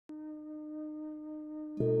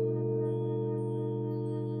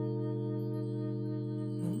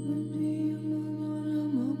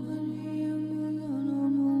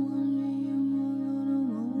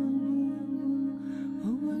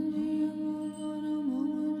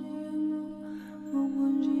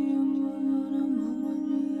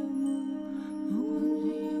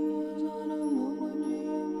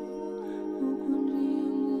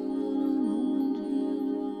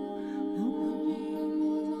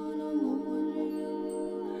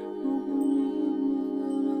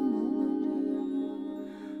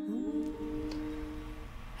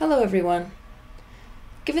Hello everyone.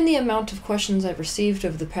 Given the amount of questions I've received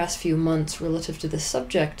over the past few months relative to this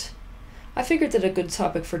subject, I figured that a good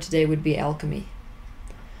topic for today would be alchemy.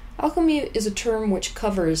 Alchemy is a term which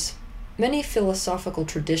covers many philosophical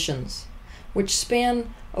traditions, which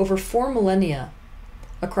span over 4 millennia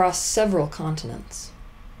across several continents.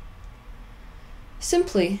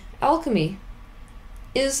 Simply, alchemy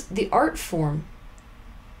is the art form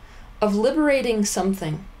of liberating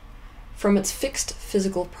something from its fixed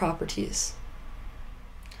physical properties.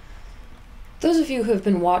 Those of you who have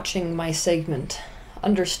been watching my segment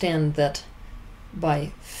understand that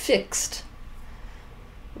by fixed,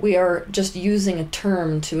 we are just using a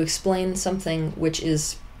term to explain something which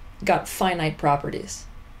is got finite properties.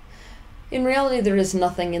 In reality, there is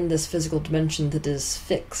nothing in this physical dimension that is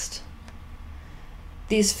fixed.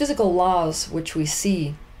 These physical laws which we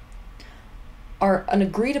see are an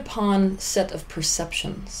agreed upon set of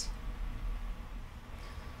perceptions.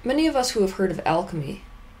 Many of us who have heard of alchemy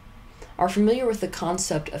are familiar with the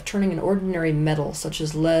concept of turning an ordinary metal such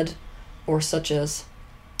as lead or such as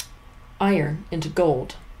iron into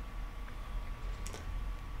gold.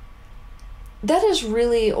 That is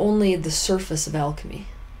really only the surface of alchemy.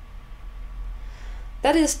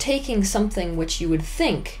 That is taking something which you would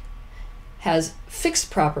think has fixed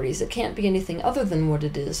properties, it can't be anything other than what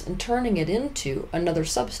it is, and turning it into another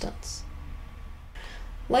substance.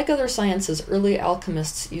 Like other sciences, early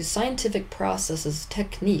alchemists used scientific processes,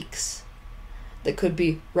 techniques, that could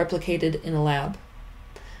be replicated in a lab.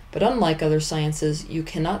 But unlike other sciences, you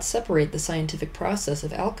cannot separate the scientific process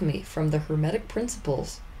of alchemy from the Hermetic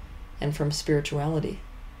principles and from spirituality.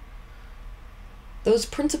 Those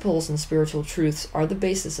principles and spiritual truths are the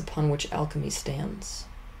basis upon which alchemy stands.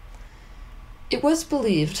 It was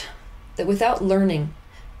believed that without learning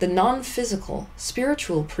the non-physical,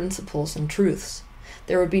 spiritual principles and truths,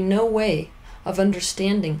 there would be no way of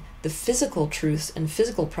understanding the physical truths and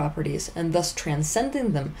physical properties and thus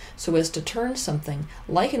transcending them so as to turn something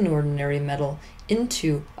like an ordinary metal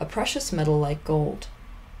into a precious metal like gold.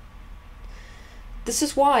 This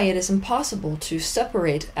is why it is impossible to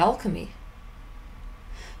separate alchemy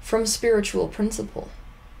from spiritual principle.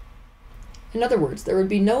 In other words, there would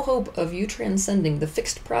be no hope of you transcending the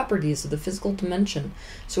fixed properties of the physical dimension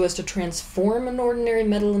so as to transform an ordinary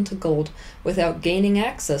metal into gold without gaining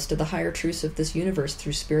access to the higher truths of this universe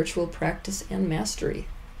through spiritual practice and mastery.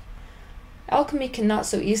 Alchemy cannot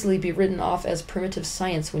so easily be written off as primitive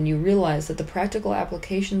science when you realize that the practical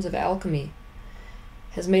applications of alchemy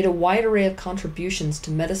has made a wide array of contributions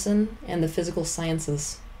to medicine and the physical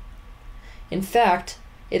sciences. In fact,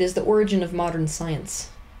 it is the origin of modern science.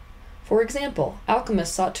 For example,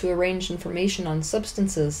 alchemists sought to arrange information on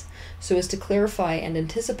substances so as to clarify and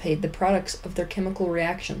anticipate the products of their chemical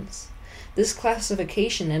reactions. This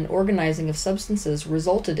classification and organizing of substances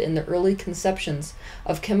resulted in the early conceptions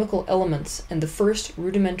of chemical elements and the first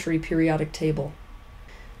rudimentary periodic table.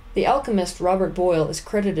 The alchemist Robert Boyle is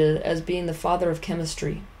credited as being the father of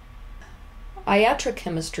chemistry. Iatro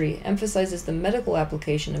chemistry emphasizes the medical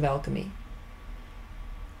application of alchemy.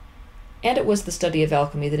 And it was the study of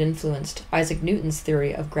alchemy that influenced Isaac Newton's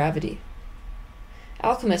theory of gravity.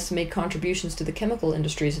 Alchemists made contributions to the chemical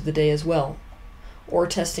industries of the day as well. Ore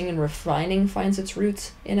testing and refining finds its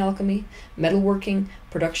roots in alchemy. Metalworking,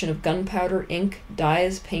 production of gunpowder, ink,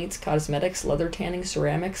 dyes, paints, cosmetics, leather tanning,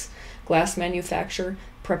 ceramics, glass manufacture,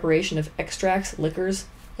 preparation of extracts, liquors,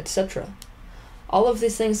 etc. All of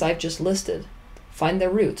these things I've just listed find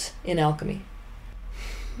their roots in alchemy.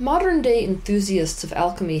 Modern-day enthusiasts of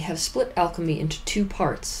alchemy have split alchemy into 2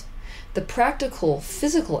 parts: the practical,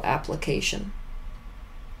 physical application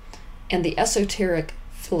and the esoteric,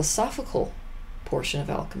 philosophical portion of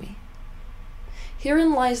alchemy.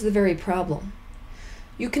 Herein lies the very problem.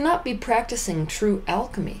 You cannot be practicing true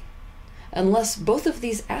alchemy unless both of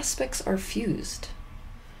these aspects are fused.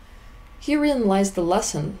 Herein lies the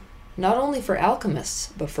lesson, not only for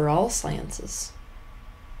alchemists, but for all sciences.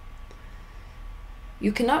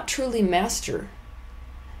 You cannot truly master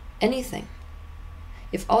anything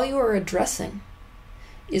if all you are addressing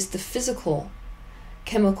is the physical,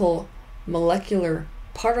 chemical, molecular,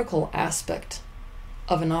 particle aspect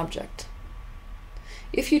of an object.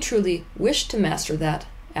 If you truly wish to master that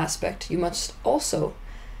aspect, you must also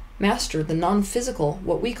master the non-physical,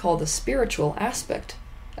 what we call the spiritual aspect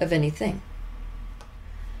of anything.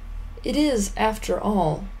 It is, after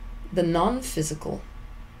all, the non-physical,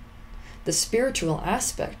 the spiritual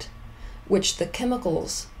aspect, which the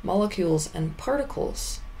chemicals, molecules, and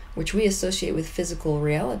particles, which we associate with physical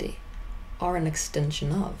reality, are an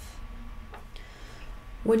extension of.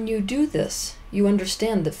 When you do this, you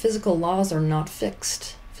understand that physical laws are not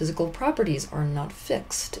fixed. Physical properties are not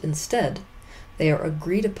fixed. Instead, they are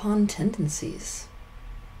agreed upon tendencies.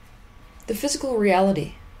 The physical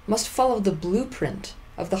reality must follow the blueprint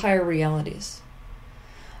of the higher realities.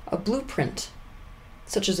 A blueprint,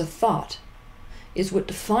 such as a thought, is what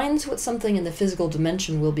defines what something in the physical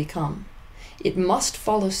dimension will become. It must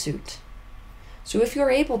follow suit. So if you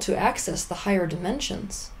are able to access the higher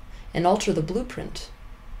dimensions and alter the blueprint,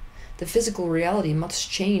 the physical reality must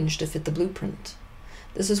change to fit the blueprint.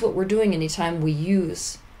 This is what we're doing anytime we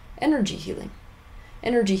use energy healing.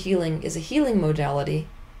 Energy healing is a healing modality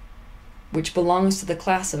which belongs to the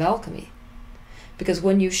class of alchemy. Because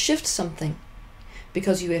when you shift something,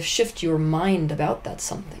 because you have shifted your mind about that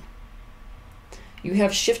something, you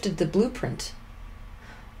have shifted the blueprint,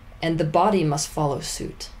 and the body must follow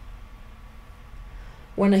suit.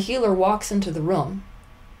 When a healer walks into the room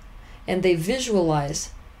and they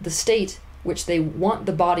visualize the state which they want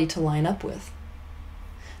the body to line up with,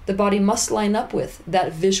 the body must line up with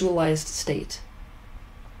that visualized state.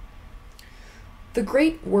 The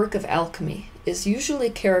great work of alchemy is usually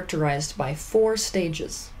characterized by 4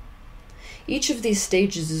 stages. Each of these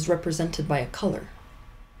stages is represented by a color.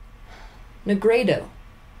 Negredo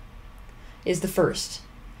is the first,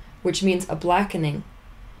 which means a blackening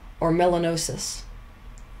or melanosis.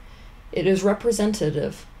 It is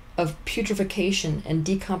representative of putrefaction and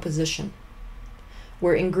decomposition,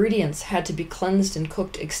 where ingredients had to be cleansed and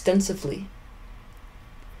cooked extensively.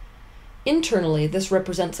 Internally, this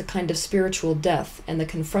represents a kind of spiritual death and the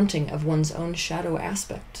confronting of one's own shadow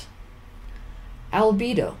aspect.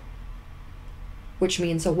 Albedo, which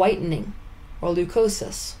means a whitening or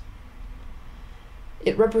leucosis.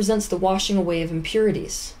 It represents the washing away of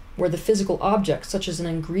impurities, where the physical object, such as an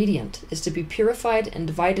ingredient, is to be purified and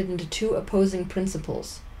divided into 2 opposing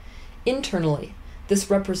principles. Internally, this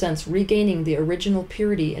represents regaining the original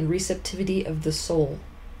purity and receptivity of the soul,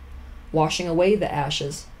 washing away the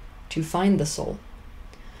ashes to find the soul.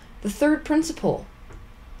 The third principle,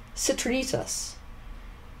 citritas,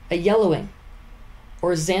 a yellowing,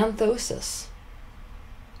 or xanthosis.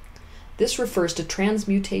 This refers to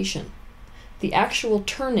transmutation, the actual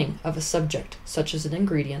turning of a subject, such as an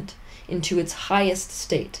ingredient, into its highest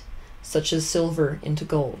state, such as silver into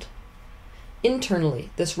gold.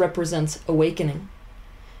 Internally, this represents awakening,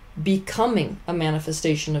 becoming a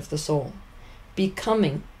manifestation of the soul,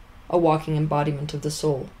 becoming a walking embodiment of the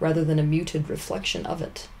soul, rather than a muted reflection of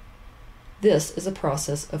it. This is a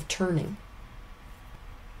process of turning.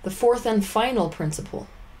 The fourth and final principle,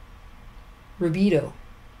 rubedo,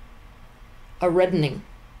 a reddening,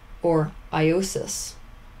 or iosis.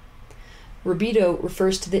 Rubedo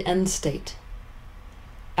refers to the end state,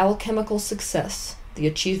 alchemical success, the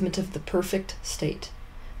achievement of the perfect state,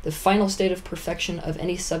 the final state of perfection of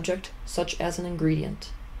any subject, such as an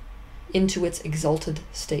ingredient, into its exalted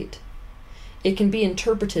state. It can be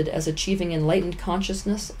interpreted as achieving enlightened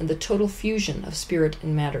consciousness and the total fusion of spirit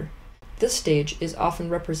and matter. This stage is often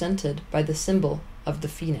represented by the symbol of the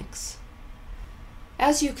phoenix.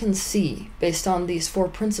 As you can see, based on these 4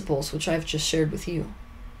 principles which I've just shared with you,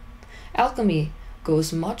 alchemy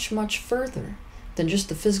goes much, much further than just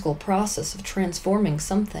the physical process of transforming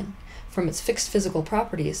something from its fixed physical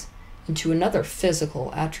properties into another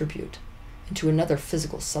physical attribute, into another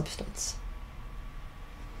physical substance.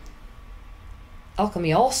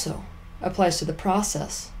 Alchemy also applies to the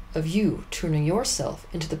process of you turning yourself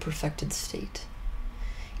into the perfected state.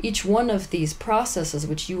 Each one of these processes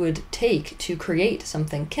which you would take to create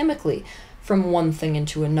something chemically from one thing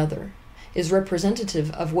into another is representative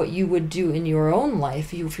of what you would do in your own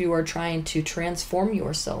life if you are trying to transform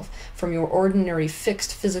yourself from your ordinary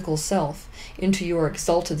fixed physical self into your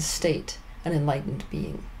exalted state, an enlightened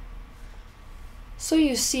being. So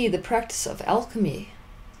you see, the practice of alchemy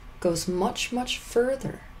goes much, much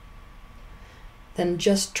further than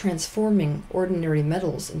just transforming ordinary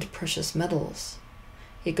metals into precious metals.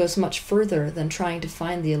 It goes much further than trying to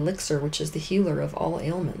find the elixir which is the healer of all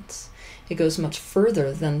ailments. It goes much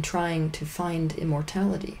further than trying to find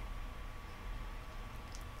immortality.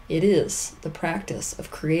 It is the practice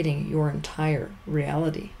of creating your entire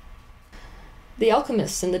reality. The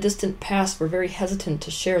alchemists in the distant past were very hesitant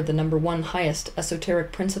to share the number 1 highest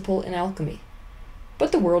esoteric principle in alchemy,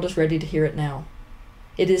 but the world is ready to hear it now.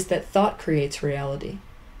 It is that thought creates reality.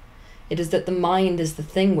 It is that the mind is the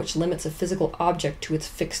thing which limits a physical object to its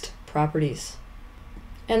fixed properties.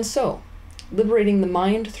 And so, liberating the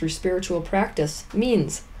mind through spiritual practice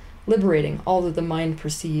means liberating all that the mind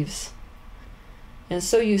perceives. And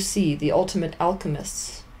so you see, the ultimate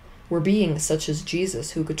alchemists were beings such as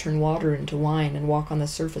Jesus, who could turn water into wine and walk on the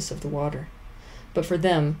surface of the water. But for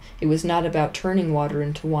them, it was not about turning water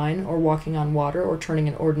into wine, or walking on water, or turning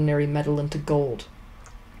an ordinary metal into gold.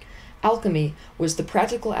 Alchemy was the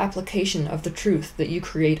practical application of the truth that you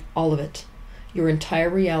create all of it, your entire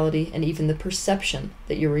reality, and even the perception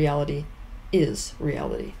that your reality is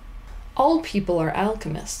reality. All people are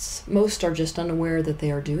alchemists. Most are just unaware that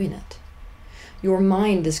they are doing it. Your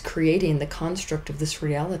mind is creating the construct of this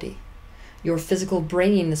reality. Your physical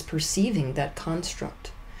brain is perceiving that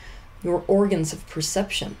construct. Your organs of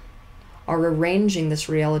perception are arranging this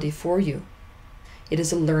reality for you. It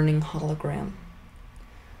is a learning hologram.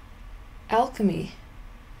 Alchemy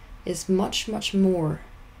is much, much more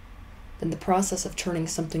than the process of turning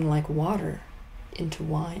something like water into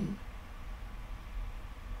wine.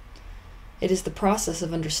 It is the process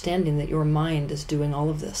of understanding that your mind is doing all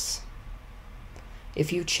of this.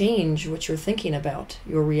 If you change what you're thinking about,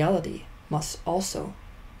 your reality must also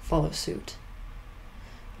follow suit.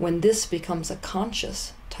 When this becomes a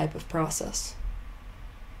conscious type of process,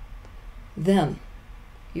 then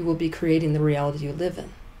you will be creating the reality you live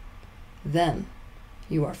in. Then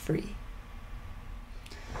you are free.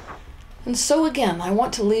 And so again, I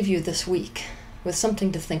want to leave you this week with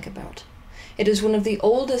something to think about. It is one of the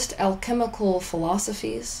oldest alchemical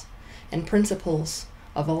philosophies and principles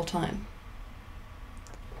of all time.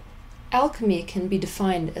 Alchemy can be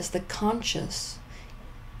defined as the conscious,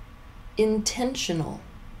 intentional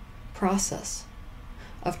process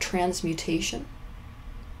of transmutation,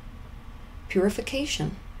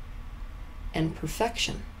 purification, and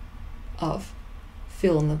perfection of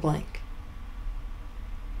fill in the blank.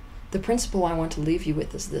 The principle I want to leave you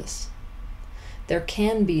with is this: there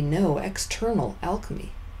can be no external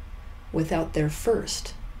alchemy without there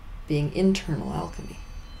first being internal alchemy.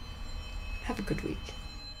 Have a good week.